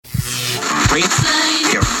No,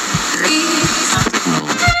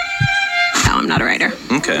 I'm not a writer.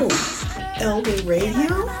 Okay. Oh, Elder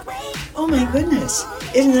Radio? Oh my goodness.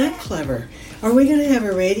 Isn't that clever? Are we going to have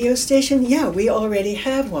a radio station? Yeah, we already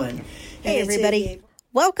have one. Hey, everybody.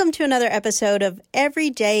 Welcome to another episode of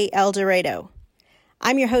Everyday El Dorado.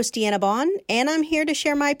 I'm your host, Deanna Bonn, and I'm here to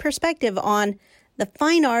share my perspective on the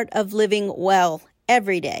fine art of living well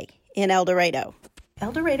every day in El Dorado.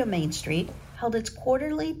 El Dorado Main Street held its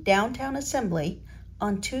quarterly downtown assembly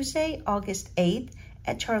on Tuesday, August 8th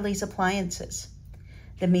at Charley's Appliances.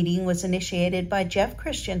 The meeting was initiated by Jeff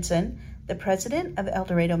Christensen, the president of El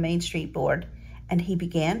Dorado Main Street Board, and he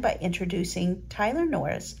began by introducing Tyler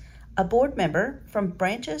Norris, a board member from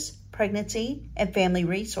Branch's Pregnancy and Family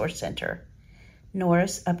Resource Center.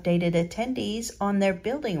 Norris updated attendees on their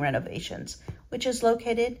building renovations, which is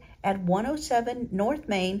located at 107 North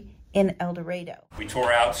Main in El Dorado. We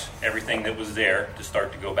tore out everything that was there to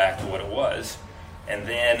start to go back to what it was. And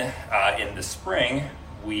then in the spring,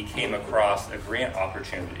 we came across a grant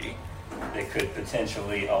opportunity that could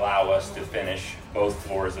potentially allow us to finish both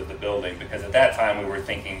floors of the building. Because at that time, we were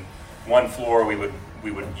thinking one floor we would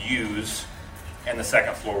use, and the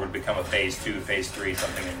second floor would become a phase 2, phase 3,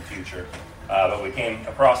 something in the future. But we came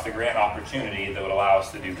across the grant opportunity that would allow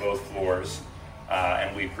us to do both floors,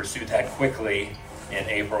 and we pursued that quickly in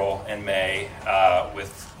April and May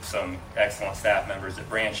with some excellent staff members at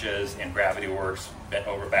Branches and Gravity Works bent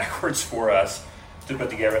over backwards for us to put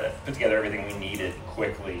together everything we needed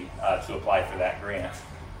quickly to apply for that grant.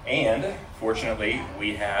 And fortunately,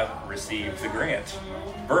 we have received the grant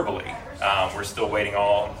verbally. We're still waiting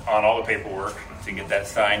on all the paperwork to get that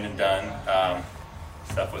signed and done.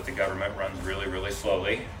 Stuff with the government runs really, really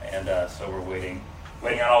slowly, and so we're waiting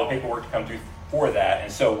on all the paperwork to come through for that. And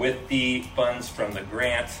so with the funds from the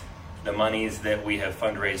grant, the monies that we have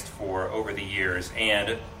fundraised for over the years,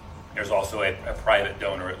 and there's also a private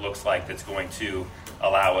donor, it looks like, that's going to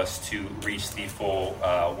allow us to reach the full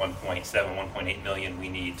 1.8 million we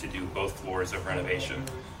need to do both floors of renovation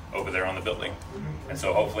over there on the building. And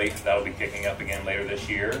so hopefully that'll be kicking up again later this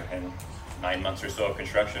year, and 9 months or so of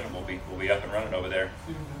construction, we'll be up and running over there.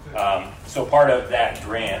 So part of that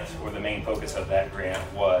grant, or the main focus of that grant,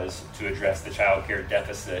 was to address the child care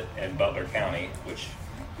deficit in Butler County, which,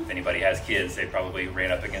 if anybody has kids, they probably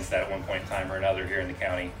ran up against that at one point in time or another here in the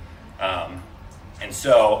county. And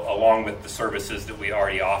so, along with the services that we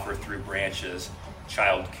already offer through Branches,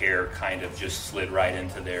 child care kind of just slid right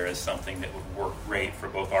into there as something that would work great for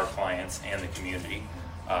both our clients and the community.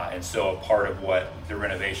 And so a part of what the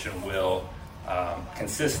renovation will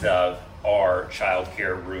consist of are child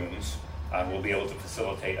care rooms. We'll be able to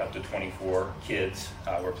facilitate up to 24 kids.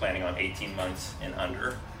 We're planning on 18 months and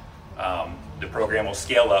under. The program will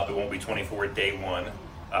scale up. It won't be 24 day one.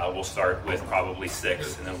 We'll start with probably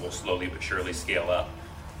 6, and then we'll slowly but surely scale up.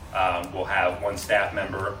 We'll have one staff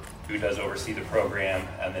member who does oversee the program,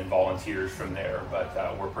 and then volunteers from there.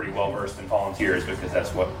 But we're pretty well versed in volunteers because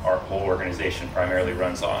that's what our whole organization primarily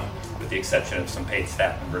runs on, with the exception of some paid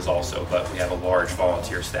staff members also. But we have a large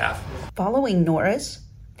volunteer staff. Following Norris,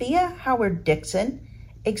 Thea Howard-Dickson,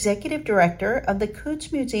 Executive Director of the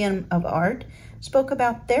Coutts Museum of Art, spoke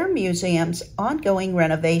about their museum's ongoing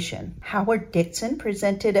renovation. Howard-Dickson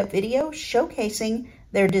presented a video showcasing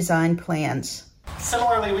their design plans.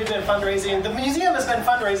 Similarly, we've been fundraising. The museum has been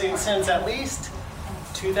fundraising since at least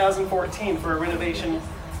 2014 for a renovation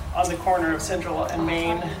on the corner of Central and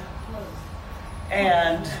Main.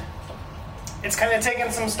 And it's kind of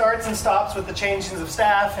taken some starts and stops with the changes of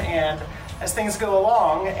staff and as things go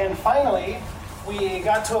along. And finally, we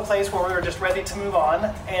got to a place where we were just ready to move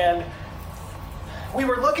on. And we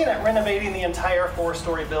were looking at renovating the entire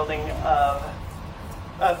 4-story building of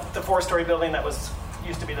the 4-story building that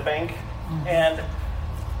used to be the bank. And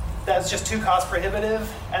that's just too cost prohibitive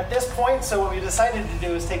at this point. So what we decided to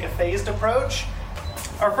do is take a phased approach.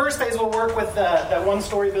 Our first phase will work with that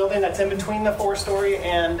 1-story building that's in between the 4-story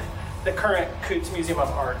and the current Coutts Museum of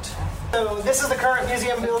Art. So this is the current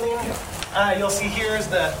museum building. You'll see here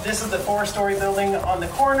this is the 4-story building on the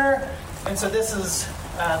corner. And so this is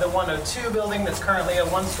the 102 building that's currently a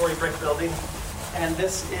 1-story brick building. And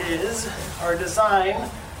this is our designed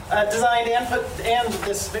and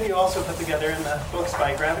this video also put together in the books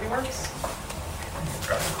by Gravity Works.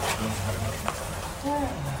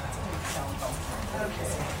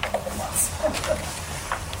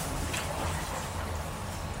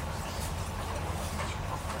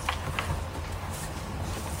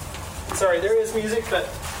 Sorry, there is music, but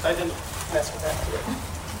I didn't mess with that.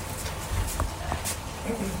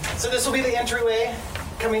 So this will be the entryway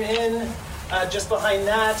coming in. Just behind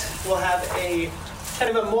that, we'll have a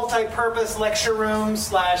kind of a multi-purpose lecture room /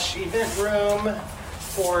 event room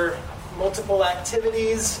for multiple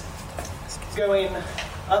activities. Going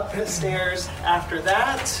up the stairs after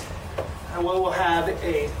that, and we will have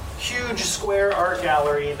a huge square art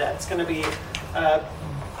gallery that's going to be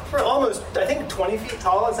for almost, I think, 20 feet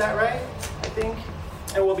tall. Is that right? I think.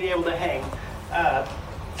 And we'll be able to hang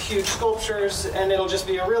huge sculptures, and it'll just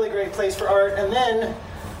be a really great place for art. And then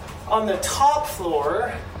on the top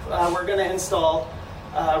floor, we're going to install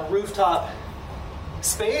rooftop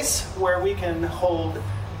space where we can hold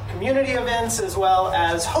community events as well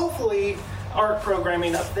as hopefully art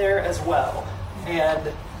programming up there as well.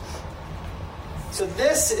 And so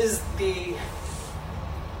this is the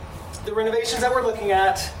renovations that we're looking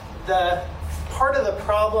at. The part of the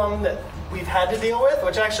problem that we've had to deal with,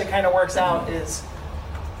 which actually kind of works out, is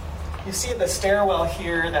you see the stairwell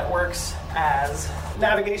here that works as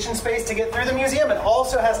navigation space to get through the museum. It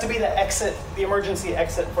also has to be the exit, the emergency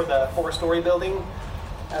exit for the 4-story building.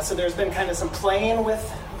 So there's been kind of some playing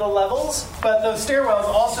with the levels, but those stairwells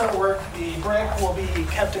also work. The brick will be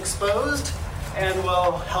kept exposed and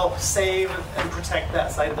will help save and protect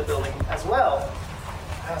that side of the building as well.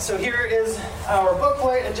 So here is our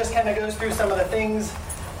booklet. It just kind of goes through some of the things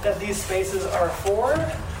that these spaces are for.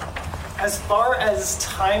 As far as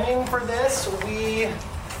timing for this, we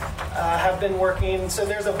have been working, so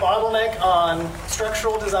there's a bottleneck on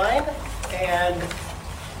structural design, and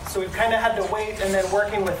so we've kind of had to wait, and then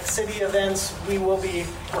working with city events, we're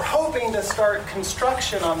hoping to start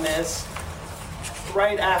construction on this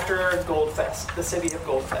right after Gold Fest, the city of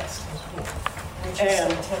Gold Fest. Which is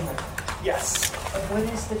And September. yes, When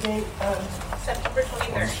is the date? September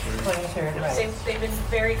 23rd. 23rd, right. They've been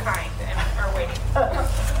very kind and are waiting.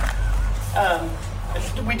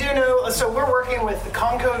 we do know, so we're working with the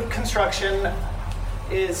Concode Construction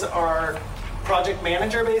is our project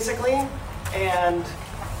manager basically, and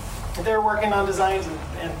they're working on designs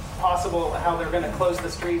and possible how they're going to close the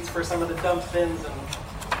streets for some of the dump bins, and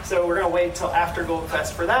so we're going to wait till after Gold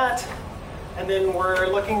Fest for that. And then we're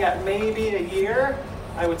looking at maybe a year.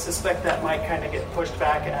 I would suspect that might kind of get pushed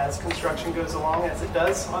back as construction goes along, as it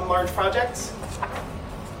does on large projects.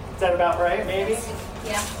 Is that about right, maybe?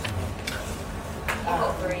 Yeah. You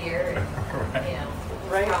hope for a year,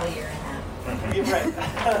 Right? probably a year and a half. You're right.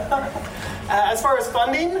 As far as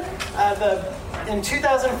funding, in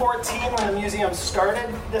 2014 when the museum started,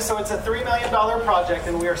 so it's a $3 million project,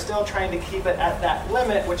 and we are still trying to keep it at that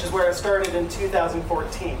limit, which is where it started in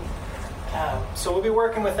 2014. So we'll be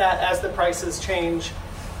working with that as the prices change.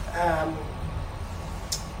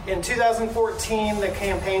 In 2014, the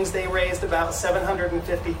campaigns, they raised about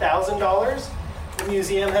 $750,000. The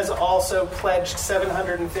museum has also pledged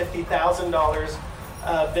 $750,000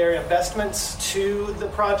 of their investments to the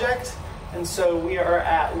project. And so we are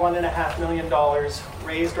at $1.5 million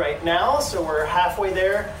raised right now. So we're halfway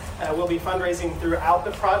there. We'll be fundraising throughout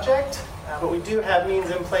the project, but we do have means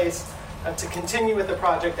in place to continue with the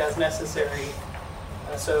project as necessary.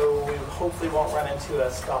 So we hopefully won't run into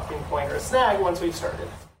a stopping point or a snag once we've started.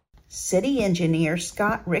 City engineer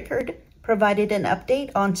Scott Rickard provided an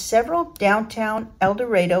update on several downtown El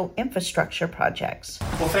Dorado infrastructure projects.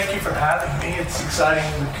 Well, thank you for having me. It's exciting.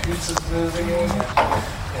 The Coutts is moving,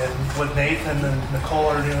 and what Nathan and Nicole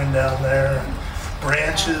are doing down there.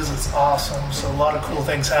 Branches, it's awesome. So a lot of cool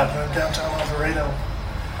things happening in downtown El Dorado,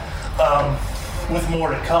 with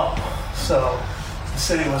more to come. So the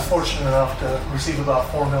city was fortunate enough to receive about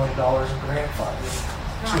 $4 million in grant funding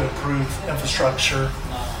to improve infrastructure,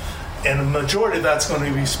 and the majority of that's going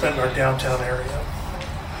to be spent in our downtown area.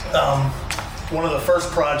 One of the first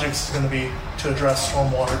projects is going to be to address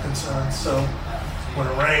stormwater concerns. So when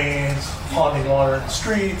it rains, ponding water in the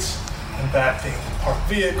streets, impacting parked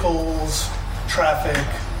vehicles, traffic,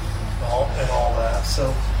 and all that.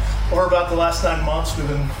 So over about the last 9 months, we've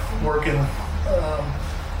been working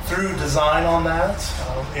through design on that.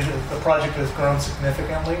 The project has grown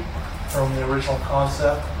significantly from the original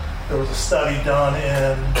concept. There was a study done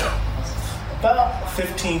in about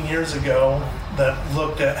 15 years ago that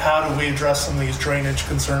looked at how do we address some of these drainage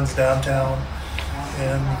concerns downtown.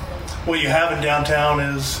 And what you have in downtown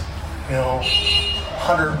is,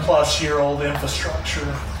 100-plus-year-old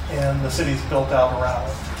infrastructure, and the city's built out around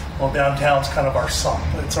it. Well, downtown's kind of our sump.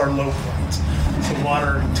 It's our low point. So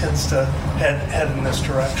water tends to head in this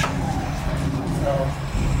direction.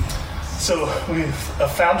 So we've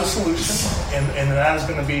found a solution, and that is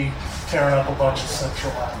going to be tearing up a bunch of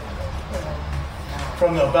Central Avenue.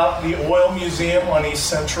 From about the Oil Museum on East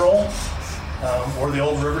Central, where the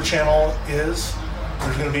old river channel is,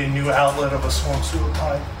 there's going to be a new outlet of a storm sewer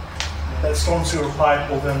pipe. That storm sewer pipe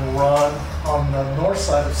will then run on the north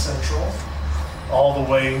side of Central all the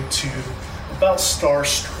way to about Star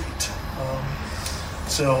Street.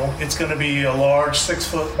 So it's going to be a large 6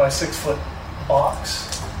 foot by 6 foot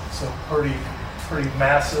box, so pretty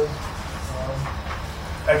massive.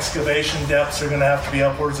 Excavation depths are going to have to be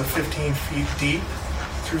upwards of 15 feet deep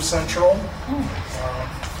through Central.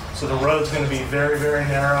 So the road's going to be very, very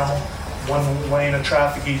narrow, one lane of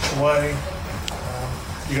traffic each way.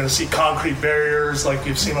 You're going to see concrete barriers like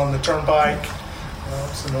you've seen on the turnpike,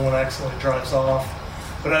 so no one accidentally drives off.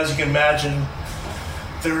 But as you can imagine,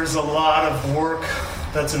 there is a lot of work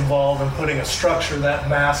that's involved in putting a structure that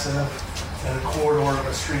massive in a corridor of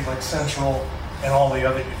a street like Central and all the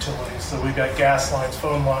other utilities. So we've got gas lines,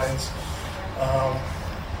 phone lines,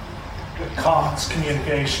 comms,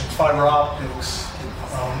 communications, fiber optics,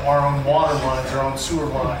 our own water lines, our own sewer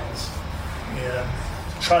lines, and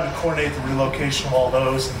trying to coordinate the relocation of all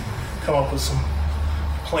those and come up with some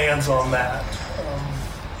plans on that.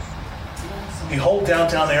 The whole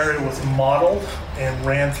downtown area was modeled and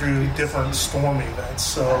ran through different storm events.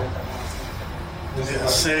 So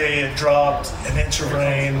say it dropped an inch of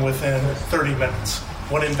rain within 30 minutes.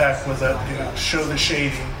 What impact would that do? Show the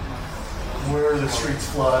shading, where the streets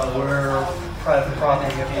flood, where private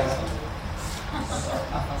property impact.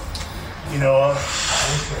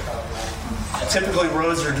 Typically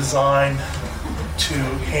roads are designed to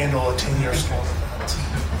handle a 10-year storm event.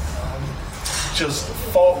 Just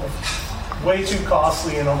way too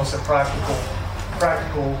costly and almost impractical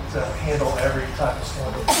to handle every type of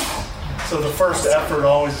storm. So the first effort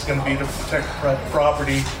always is going to be to protect private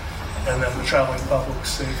property and then the traveling public's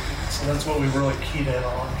safety. So that's what we really keyed in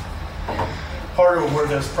on. Part of where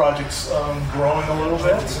this project's growing a little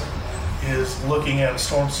bit is looking at a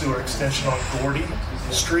storm sewer extension on Gordy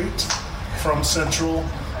Street from Central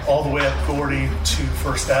all the way up Gordy to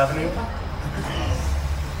First Avenue.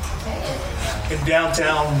 In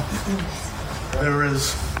downtown, there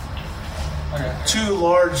is 2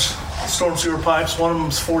 large storm sewer pipes. One of them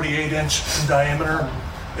is 48-inch in diameter.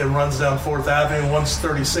 It runs down 4th Avenue. One's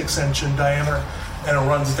 36-inch in diameter, and it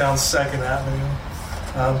runs down 2nd Avenue.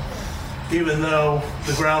 Even though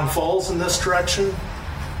the ground falls in this direction,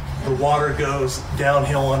 the water goes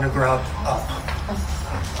downhill underground up.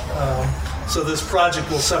 So this project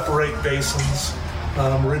will separate basins,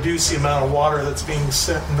 reduce the amount of water that's being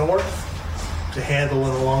sent north to handle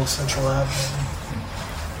it along Central Avenue.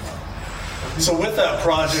 So with that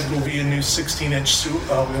project will be a new 16-inch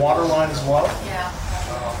water line as well. Yeah.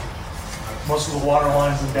 Most of the water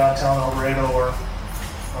lines in downtown El Dorado are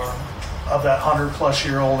of that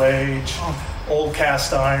 100-plus-year-old age, old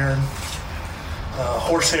cast iron,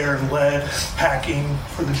 horsehair and lead packing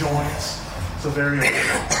for the joints. So very old.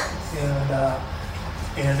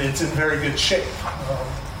 And it's in very good shape.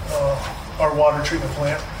 Our water treatment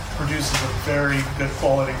plant produces a very good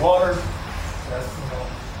quality water that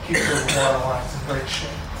keeps those water lines in great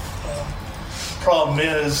shape. Problem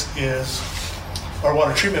is our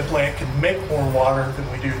water treatment plant can make more water than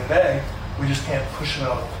we do today. We just can't push it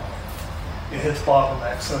out of the plant. It hits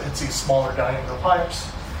bottlenecks, so it hits these smaller diameter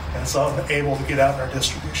pipes, and it's unable to get out in our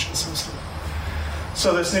distribution system.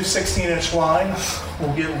 So this new 16-inch line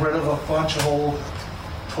will get rid of a bunch of old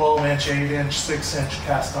 12-inch, 8-inch, 6-inch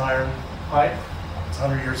cast iron pipe. It's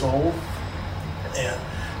 100 years old, and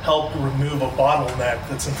help remove a bottleneck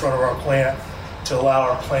that's in front of our plant to allow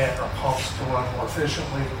our plant, our pumps to run more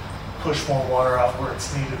efficiently, push more water out where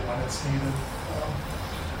it's needed when it's needed.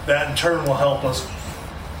 That in turn will help us,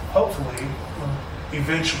 hopefully,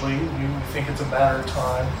 eventually, we think it's a matter of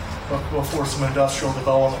time, but before some industrial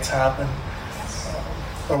developments happen.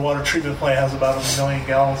 Our water treatment plant has about 1 million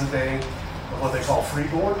gallons a day of what they call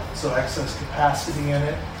freeboard, so excess capacity in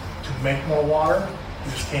it to make more water.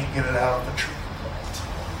 We just can't get it out of the treatment plant.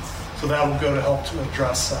 So that will go to help to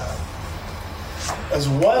address that. As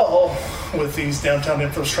well, with these downtown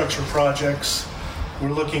infrastructure projects,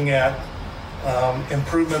 we're looking at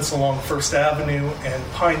improvements along First Avenue and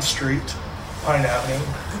Pine Avenue,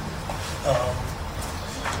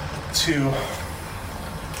 to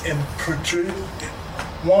improve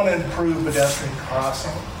pedestrian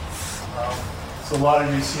crossing. So a lot of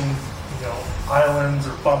you have seen, islands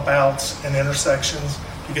or bump outs and intersections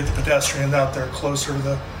to get the pedestrians out there closer to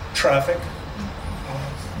the traffic.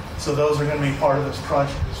 So those are going to be part of this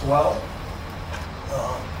project as well.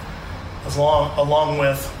 Along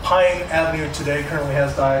with Pine Avenue today currently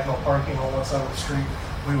has diagonal parking on one side of the street.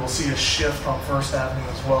 We will see a shift on First Avenue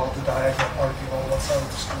as well to diagonal parking on one side of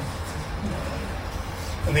the street.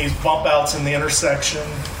 And these bump outs in the intersection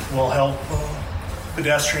will help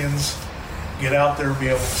pedestrians get out there, be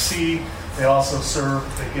able to see. They also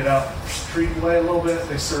they get out the streetway a little bit.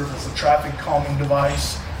 They serve as a traffic calming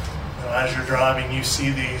device. as you're driving, you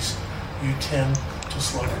see these, you tend to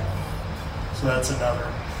slow down. So that's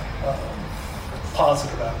another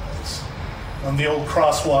positive out of this. The old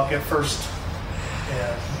crosswalk at First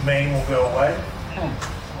and Main will go away.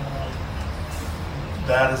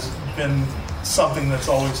 That has been something that's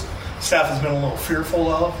always, staff has been a little fearful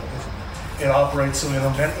of. It operates so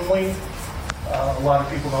intermittently. A lot of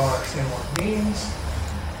people don't understand what it means.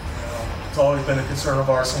 It's always been a concern of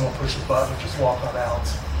ours. Someone pushes a button, just walk on out,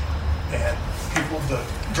 and the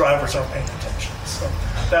drivers aren't paying attention. So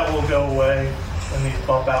that will go away, and these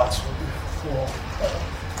bump outs will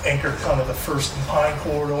anchor kind of the First and Pine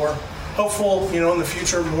corridor. Hopeful, in the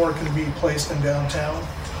future, more can be placed in downtown.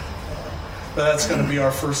 But that's going to be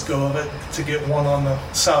our first go of it, to get one on the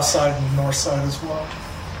south side and north side as well.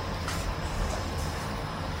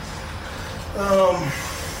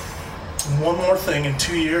 One more thing, in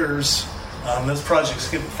 2 years, this project's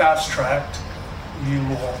getting fast-tracked. You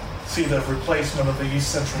will see the replacement of the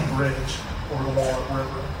East Central Bridge over the Walnut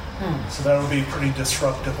River. So that will be pretty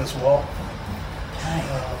disruptive as well.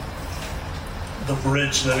 The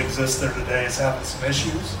bridge that exists there today is having some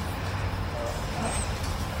issues.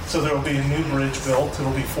 So there will be a new bridge built.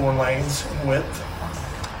 It'll be 4 lanes in width.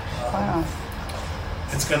 Wow.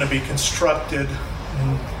 It's going to be constructed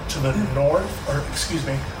to the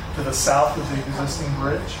to the south of the existing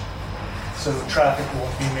bridge. So traffic will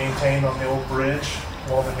be maintained on the old bridge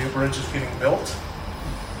while the new bridge is getting built.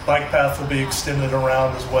 Bike path will be extended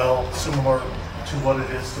around as well, similar to what it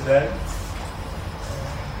is today.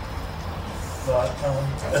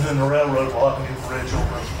 And then the railroad will have a new bridge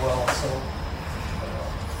over as well. So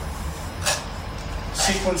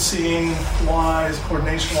sequencing-wise,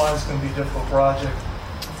 coordination-wise, it's going to be a difficult project.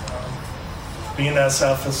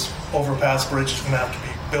 BNSF is overpass bridge is going to have to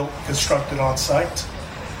be built, constructed on site.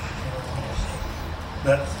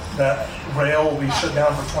 That rail will be shut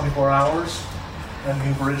down for 24 hours. That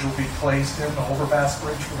new bridge will be placed in the overpass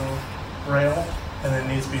bridge for the rail, and it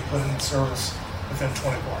needs to be put in service within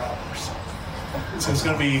 24 hours. So it's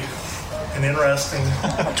going to be an interesting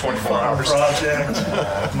 24-hour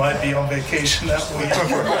project. Might be on vacation that week.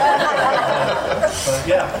 But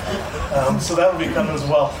yeah, so that will be coming as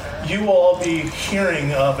well. You will all be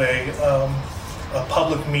hearing of a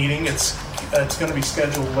public meeting. It's going to be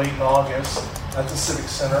scheduled late in August at the Civic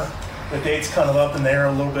Center. The date's kind of up in the air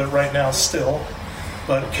a little bit right now still,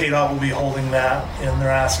 but KDOT will be holding that, and they're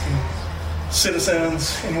asking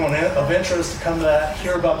citizens, anyone of interest, to come to that,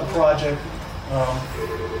 hear about the project,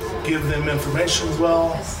 give them information as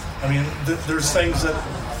well. I mean, there's things that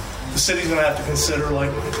the city's going to have to consider,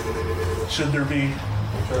 like should there be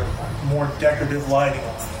more decorative lighting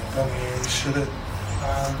on it? I mean, should it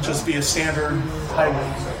just be a standard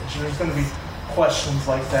highway? There's going to be questions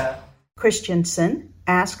like that. Christensen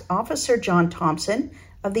asked Officer John Thompson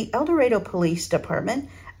of the El Dorado Police Department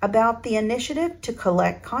about the initiative to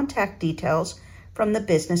collect contact details from the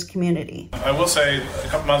business community. I will say, a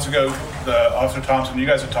couple months ago, the Officer Thompson, you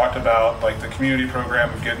guys had talked about like the community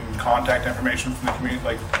program of getting contact information from the community.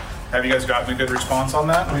 Like, have you guys gotten a good response on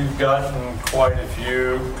that? We've gotten quite a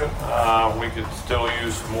few. We could still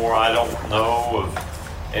use more. I don't know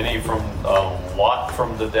of any from a lot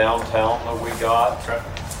from the downtown that we got.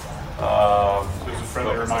 There's a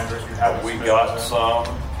friendly reminder if you have. We got some.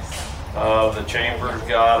 The chambers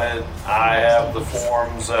got it. I have the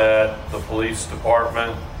forms at the police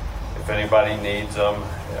department. If anybody needs them,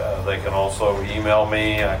 they can also email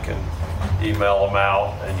me. I can email them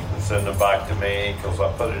out, and you can send them back to me because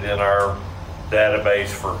I put it in our database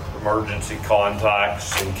for emergency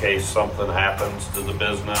contacts in case something happens to the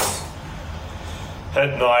business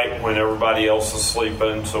at night when everybody else is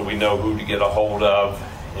sleeping, so we know who to get a hold of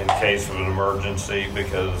in case of an emergency,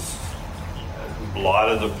 because a lot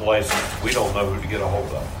of the places we don't know who to get a hold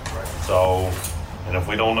of. Right. So, and if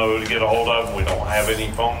we don't know who to get a hold of, we don't have any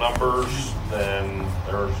phone numbers, then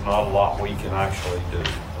there's not a lot we can actually do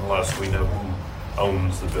unless we know who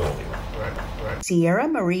owns the building. Right. Sierra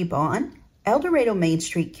Marie Bonn, El Dorado Main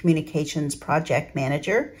Street Communications Project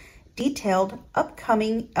Manager, detailed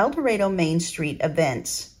upcoming El Dorado Main Street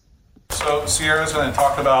events. So Sierra's going to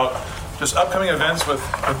talk about just upcoming events with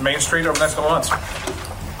Main Street over the next couple months.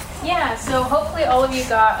 Yeah, so hopefully all of you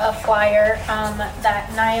got a flyer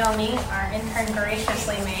that Naomi, our intern,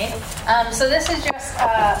 graciously made. So this is just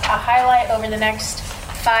a highlight over the next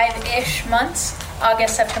 5-ish months.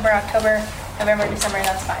 August, September, October, November, December,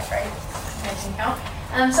 that's 5, right? I can count.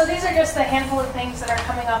 So these are just a handful of things that are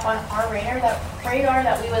coming up on our radar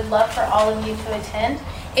that we would love for all of you to attend.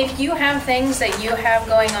 If you have things that you have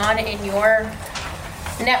going on in your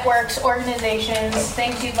networks, organizations,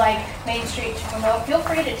 things you'd like Main Street to promote, feel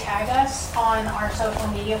free to tag us on our social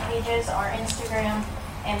media pages. Our Instagram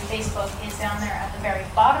and Facebook is down there at the very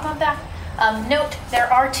bottom of that. Note,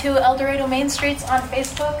 there are 2 El Dorado Main Streets on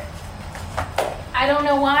Facebook. I don't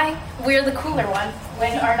know why. We're the cooler one.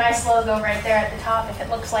 With our nice logo right there at the top, if it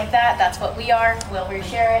looks like that, that's what we are. We'll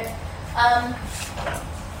reshare it.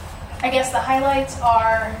 I guess the highlights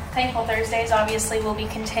are Thankful Thursdays. Obviously, we'll be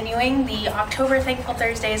continuing. The October Thankful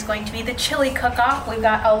Thursday is going to be the chili cook-off. We've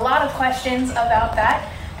got a lot of questions about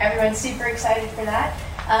that. Everyone's super excited for that.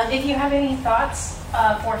 If you have any thoughts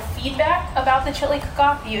or feedback about the chili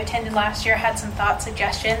cook-off, you attended last year, had some thoughts,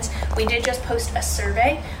 suggestions, we did just post a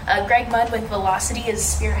survey. Greg Mudd with Velocity is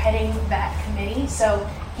spearheading that committee, so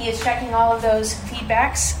he is checking all of those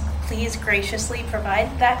feedbacks. Please graciously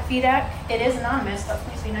provide that feedback. It is anonymous, but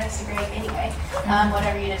please be nice to Greg anyway,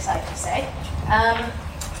 whatever you decide to say.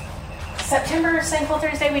 September Thankful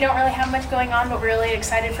Thursday, we don't really have much going on, but we're really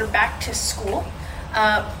excited for back to school.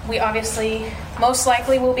 We obviously, most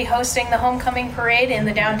likely, will be hosting the homecoming parade in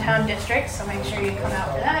the downtown district, so make sure you come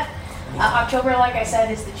out for that. October, like I said,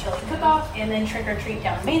 is the chili cook-off, and then trick or treat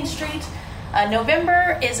down Main Street.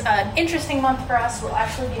 November is an interesting month for us. We'll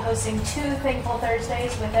actually be hosting 2 Thankful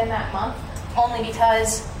Thursdays within that month, only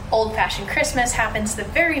because Old Fashioned Christmas happens the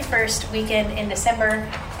very first weekend in December,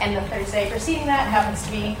 and the Thursday preceding that happens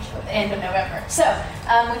to be the end of November. So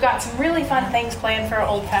we've got some really fun things planned for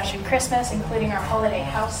Old Fashioned Christmas, including our holiday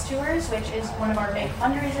house tours, which is one of our big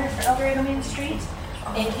fundraisers for El Dorado Main Street.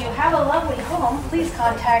 If you have a lovely home, please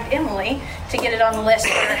contact Emily to get it on the list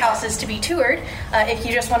for houses to be toured. If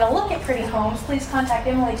you just want to look at pretty homes, please contact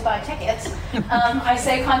Emily to buy tickets. I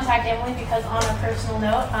say contact Emily because, on a personal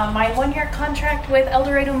note, my 1-year contract with El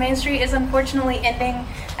Dorado Main Street is unfortunately ending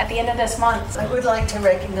at the end of this month. I would like to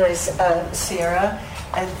recognize Sierra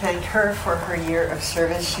and thank her for her year of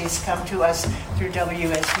service. She's come to us through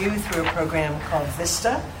WSU through a program called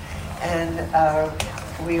Vista, and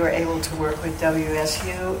we were able to work with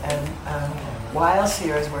WSU, and while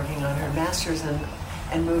Sierra's working on her master's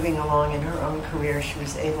and moving along in her own career, she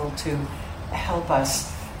was able to help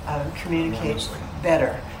us communicate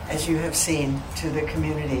better, as you have seen, to the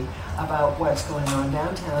community about what's going on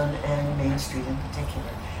downtown and Main Street in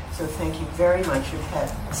particular. So thank you very much.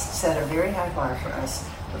 You've set a very high bar for us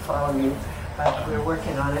to follow you, but we're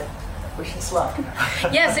working on it. Wish us luck.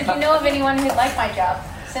 Yes, if you know of anyone who'd like my job,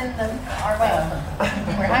 send them our way.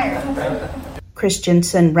 We're hiring.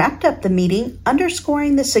 Christensen wrapped up the meeting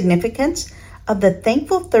underscoring the significance of the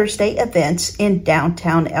Thankful Thursday events in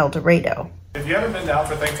downtown El Dorado. If you haven't been down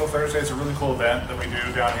for Thankful Thursday, it's a really cool event that we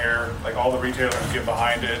do down here. Like, all the retailers get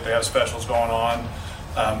behind it. They have specials going on.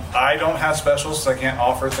 I don't have specials, so I can't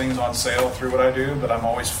offer things on sale through what I do, but I'm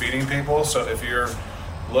always feeding people. So if you're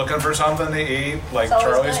looking for something to eat, like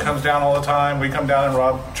Charley's comes down all the time. We come down and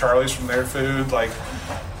rob Charley's from their food. Like,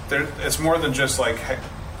 it's more than just like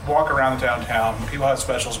walk around downtown. People have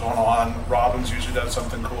specials going on. Robin's usually does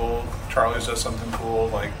something cool. Charley's does something cool.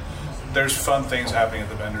 Like, there's fun things happening at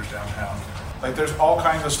the vendors downtown. Like, there's all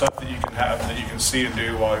kinds of stuff that you can have, that you can see and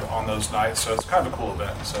do while on those nights. So it's kind of a cool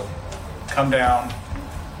event. So come down,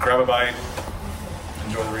 grab a bite,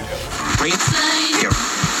 enjoy the retail.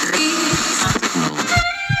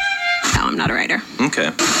 No, I'm not a writer.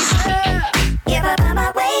 Okay.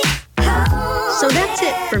 So that's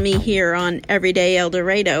it for me here on Everyday El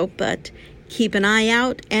Dorado, but keep an eye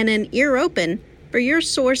out and an ear open for your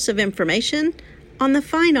source of information on the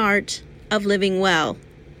fine art of living well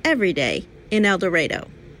every day in El Dorado.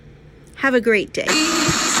 Have a great day. No,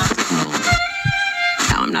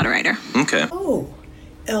 I'm not a writer. Okay. Oh,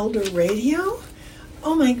 Elder Radio?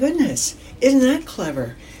 Oh my goodness, isn't that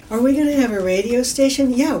clever? Are we going to have a radio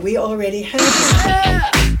station? Yeah, we already have one.